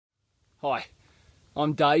Hi,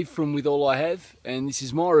 I'm Dave from With All I Have, and this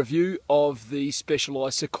is my review of the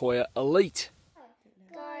Specialized Sequoia Elite.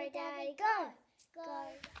 Go, Daddy, go!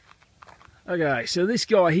 Go! Okay, so this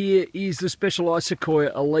guy here is the Specialized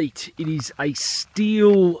Sequoia Elite. It is a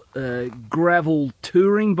steel gravel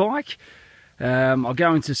touring bike. I'll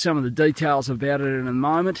go into some of the details about it in a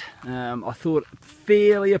moment. I thought a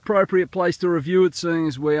fairly appropriate place to review it, seeing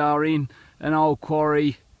as we are in an old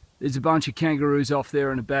quarry. There's a bunch of kangaroos off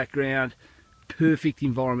there in the background. Perfect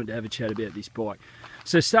environment to have a chat about this bike.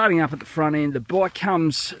 So starting up at the front end, the bike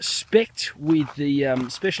comes spec'd with the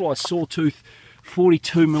Specialized Sawtooth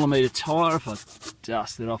 42mm tyre. If I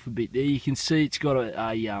dust it off a bit there, you can see it's got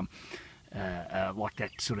a like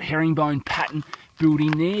that sort of herringbone pattern built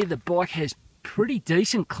in there. The bike has pretty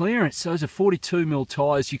decent clearance. So those are 42mm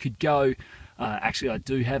tyres. You could go, actually I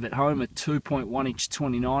do have at home a 2.1 inch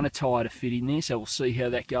 29er tyre to fit in there, so we'll see how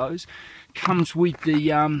that goes. Comes with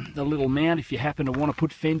the little mount if you happen to want to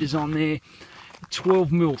put fenders on there.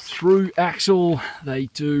 12mm through axle. They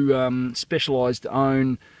do Specialized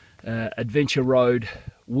own Adventure Road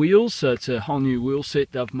wheels, so it's a whole new wheel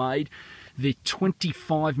set they've made. They're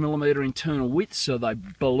 25mm internal width, so they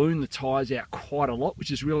balloon the tyres out quite a lot, which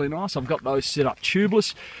is really nice. I've got those set up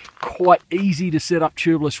tubeless. Quite easy to set up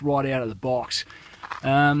tubeless right out of the box.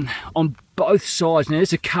 On both sides, now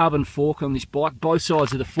there's a carbon fork on this bike. Both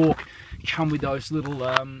sides of the fork come with those little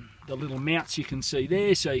the little mounts you can see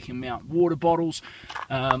there, so you can mount water bottles,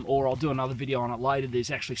 or I'll do another video on it later.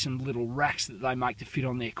 There's actually some little racks that they make to fit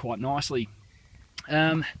on there quite nicely.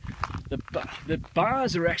 The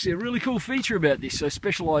bars are actually a really cool feature about this. So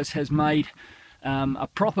Specialized has made a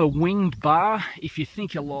proper winged bar. If you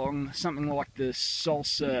think along something like the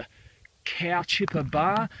Salsa cow chipper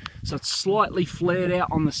bar, so it's slightly flared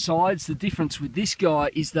out on the sides. The difference with this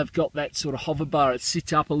guy is they've got that sort of hover bar. It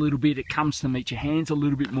sits up a little bit, it comes to meet your hands a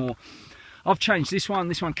little bit more. I've changed this one.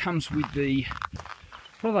 This one comes with the,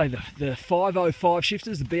 what are they, the 505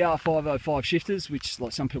 shifters, the BR 505 shifters, which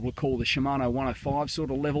like some people call the Shimano 105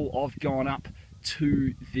 sort of level. I've gone up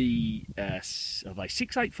to the are they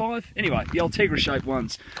 685? Anyway, the Ultegra shaped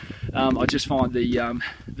ones. I just find the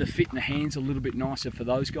fit in the hands a little bit nicer for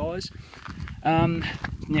those guys.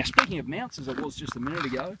 Now speaking of mounts, as I was just a minute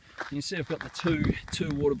ago, you can see I've got the two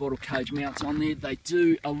water bottle cage mounts on there. They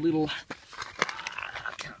do a little,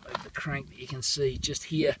 I can't move the crank, but you can see just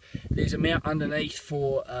here there's a mount underneath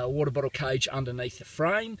for a water bottle cage underneath the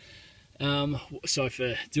frame. So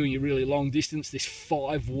for doing a really long distance, there's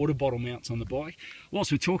 5 water bottle mounts on the bike.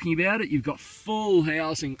 Whilst we're talking about it, you've got full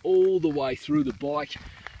housing all the way through the bike.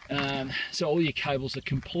 So all your cables are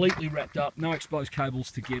completely wrapped up, no exposed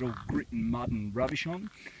cables to get all grit and mud and rubbish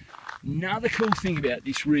on. Another cool thing about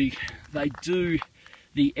this rig, they do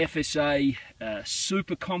the FSA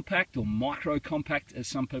super compact, or micro compact as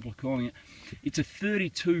some people are calling it. It's a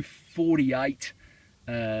 3248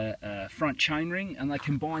 front chainring, and they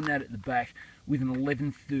combine that at the back with an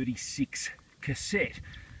 1136 cassette.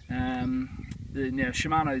 Now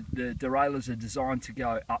Shimano, the derailleurs are designed to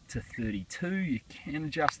go up to 32. You can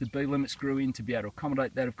adjust the B limit screw in to be able to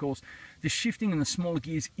accommodate that, of course. The shifting in the smaller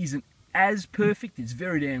gears isn't as perfect. It's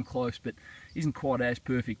very damn close, but isn't quite as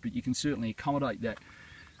perfect, but you can certainly accommodate that.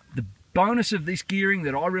 The bonus of this gearing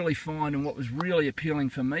that I really find, and what was really appealing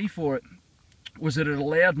for me for it, was that it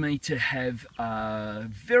allowed me to have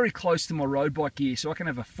very close to my road bike gear, so I can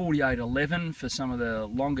have a 4811 for some of the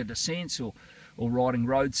longer descents or riding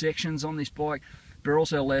road sections on this bike, but it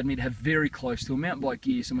also allowed me to have very close to a mountain bike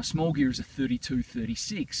gear. So my small gear is a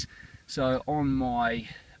 3236. So on my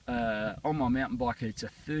mountain bike, it's a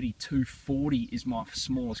 3240 is my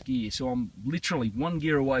smallest gear. So I'm literally 1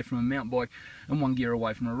 gear away from a mountain bike and 1 gear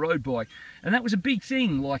away from a road bike. And that was a big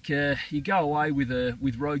thing. Like you go away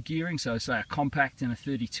with road gearing, so say a compact and a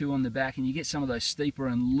 32 on the back, and you get some of those steeper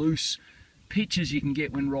and loose pitches you can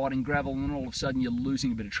get when riding gravel, and then all of a sudden you're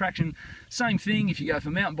losing a bit of traction. Same thing if you go for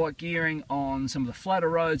mountain bike gearing on some of the flatter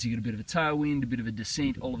roads, you get a bit of a tailwind, a bit of a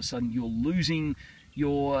descent, all of a sudden you're losing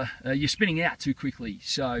you're spinning out too quickly.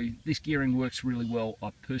 So this gearing works really well,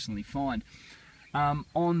 I personally find.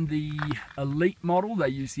 On the Elite model, they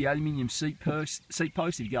use the aluminium seat post.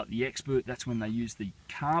 If you go up the Expert, that's when they use the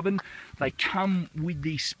carbon. They come with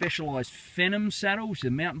the Specialized Phenom saddle, which is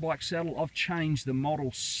a mountain bike saddle. I've changed the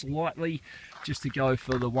model slightly just to go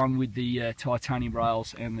for the one with the titanium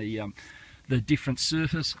rails and the different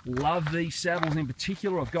surface. Love these saddles in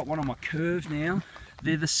particular. I've got one on my Curve now.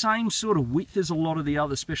 They're the same sort of width as a lot of the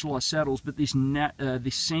other Specialized saddles, but this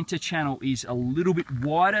center channel is a little bit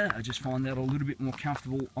wider. I just find that a little bit more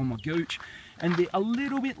comfortable on my Gooch, and they're a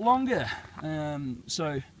little bit longer.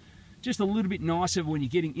 So just a little bit nicer when you're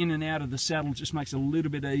getting in and out of the saddle. It just makes it a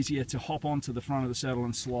little bit easier to hop onto the front of the saddle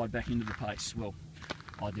and slide back into the pace. Well,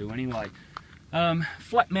 I do anyway.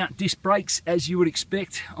 Flat mount disc brakes, as you would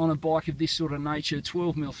expect on a bike of this sort of nature.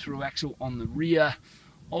 12mm through axle on the rear.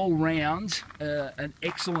 All round, an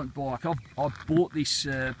excellent bike. I've bought this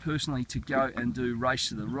personally to go and do Race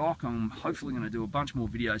to the Rock. I'm hopefully going to do a bunch more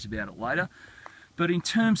videos about it later. But in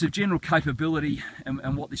terms of general capability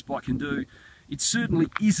and what this bike can do, it certainly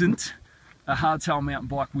isn't a hardtail mountain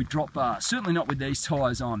bike with drop bars. Certainly not with these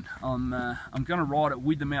tyres on. I'm going to ride it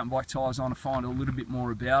with the mountain bike tyres on to find a little bit more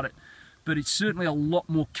about it. But it's certainly a lot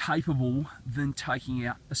more capable than taking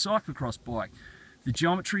out a cyclocross bike. The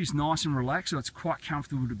geometry is nice and relaxed, so it's quite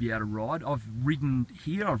comfortable to be able to ride. I've ridden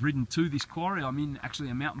here, I've ridden to this quarry. I'm in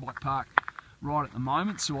actually a mountain bike park right at the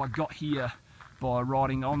moment, so I got here by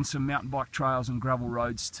riding on some mountain bike trails and gravel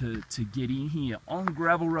roads to get in here. On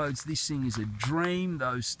gravel roads, this thing is a dream.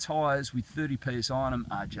 Those tyres with 30 psi on them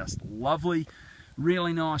are just lovely.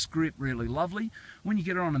 Really nice grip, really lovely. When you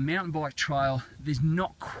get on a mountain bike trail, there's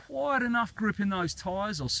not quite enough grip in those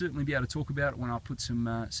tyres. I'll certainly be able to talk about it when I put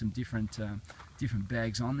some different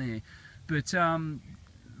bags on there. But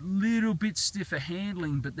little bit stiffer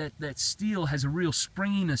handling, but that steel has a real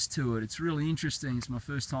springiness to it. It's really interesting. It's my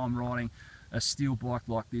first time riding a steel bike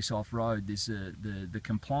like this off-road. There's the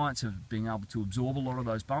compliance of being able to absorb a lot of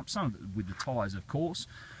those bumps, some of it with the tyres of course,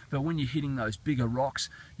 but when you're hitting those bigger rocks,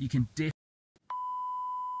 you can definitely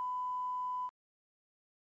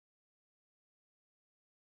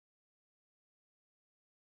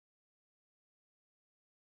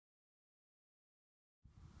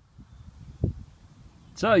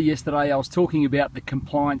So yesterday I was talking about the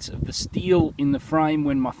compliance of the steel in the frame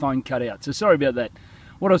when my phone cut out, so sorry about that.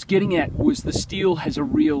 What I was getting at was the steel has a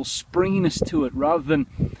real springiness to it rather than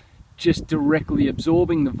just directly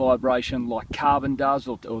absorbing the vibration like carbon does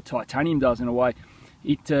or titanium does in a way.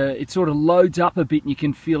 It sort of loads up a bit and you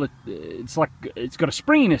can feel it. It's like it's got a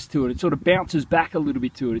springiness to it. It sort of bounces back a little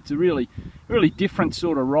bit to it. It's a really different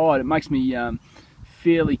sort of ride. It makes me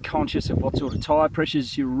fairly conscious of what sort of tyre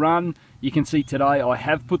pressures you run. You can see today I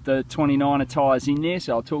have put the 29er tyres in there,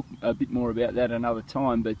 so I'll talk a bit more about that another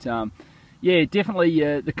time. But yeah, definitely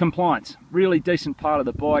the compliance, really decent part of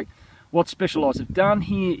the bike. What Specialized have done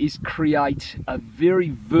here is create a very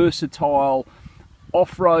versatile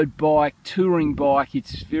off-road bike, touring bike.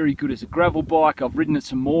 It's very good as a gravel bike. I've ridden it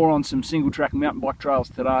some more on some single track mountain bike trails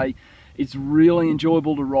today. It's really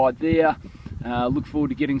enjoyable to ride there. Look forward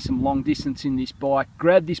to getting some long distance in this bike.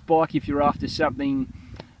 Grab this bike if you're after something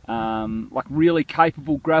like really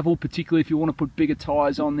capable gravel, particularly if you want to put bigger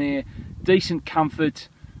tyres on there. Decent comfort,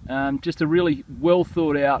 just a really well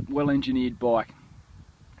thought out, well engineered bike.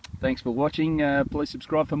 Thanks for watching. Please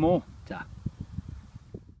subscribe for more. Ta.